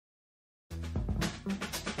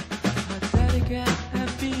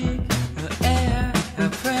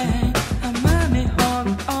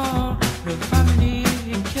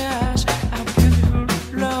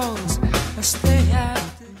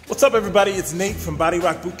What's up, everybody? It's Nate from Body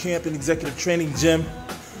Rock Boot Camp and Executive Training Gym.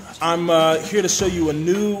 I'm here to show you a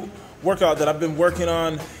new workout that I've been working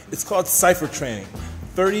on. It's called Cypher training.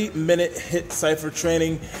 30-minute HIIT Cypher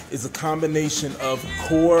training is a combination of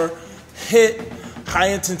core, HIIT,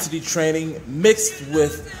 high-intensity training mixed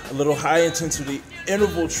with a little high-intensity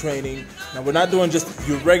interval training. Now, we're not doing just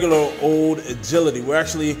your regular old agility. We're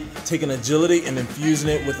actually taking agility and infusing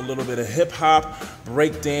it with a little bit of hip-hop,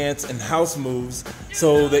 breakdance, and house moves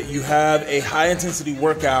so that you have a high-intensity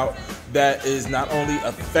workout that is not only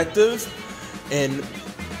effective, and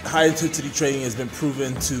high-intensity training has been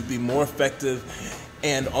proven to be more effective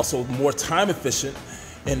and also more time efficient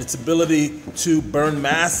in its ability to burn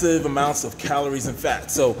massive amounts of calories and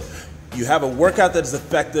fat. So you have a workout that is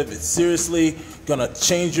effective. It's seriously gonna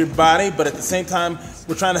change your body, but at the same time,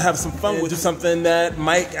 we're trying to have some fun with something that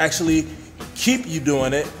might actually keep you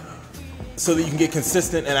doing it so that you can get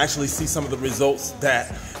consistent and actually see some of the results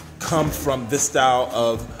that come from this style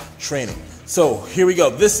of training. So here we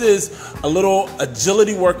go. This is a little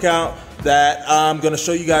agility workout that I'm gonna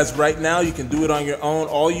show you guys right now. You can do it on your own.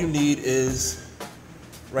 All you need is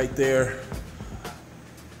right there,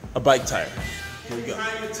 a bike tire. Here we go.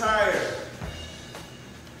 Behind your tire,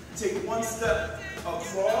 take one step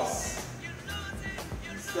across,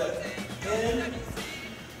 step in,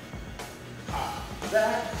 hop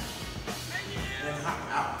back, and hop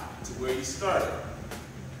out to where you started.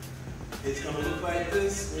 It's gonna look like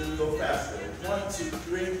this when you go faster. 1, 2,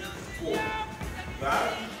 3, 4.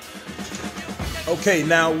 Got it? Okay,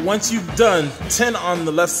 now once you've done 10 on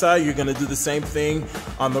the left side, you're gonna do the same thing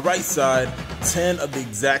on the right side, 10 of the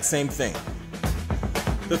exact same thing.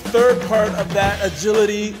 The third part of that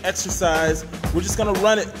agility exercise, we're just gonna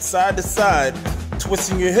run it side to side,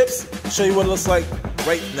 twisting your hips, show you what it looks like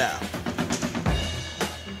right now.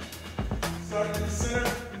 Start in the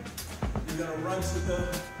center, you're gonna run to the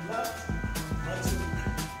left, run to the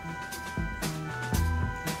right.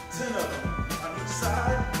 10 of them on each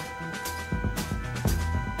side.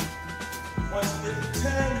 Once you get to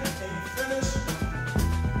 10 and you finish,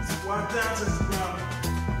 squat down to the ground.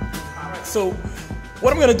 All right, so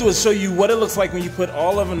what I'm gonna do is show you what it looks like when you put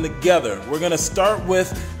all of them together. We're gonna start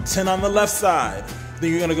with 10 on the left side,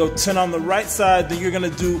 then you're gonna go 10 on the right side, then you're gonna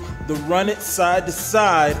do the run it side to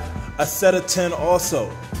side, a set of 10 also.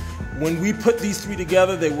 When we put these three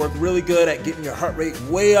together, they work really good at getting your heart rate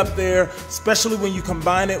way up there, especially when you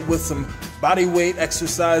combine it with some body weight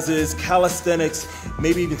exercises, calisthenics,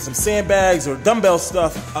 maybe even some sandbags or dumbbell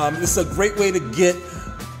stuff. It's a great way to get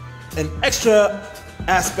an extra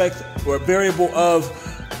aspect or variable of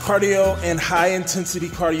cardio and high intensity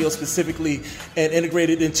cardio specifically, and integrate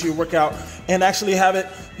it into your workout and actually have it,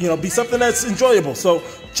 be something that's enjoyable. So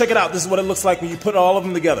check it out. This is what it looks like when you put all of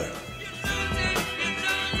them together.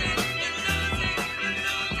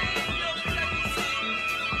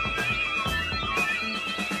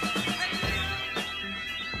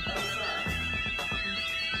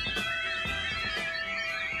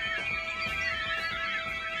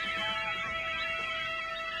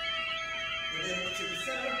 To the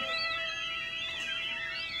center.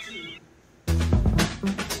 2.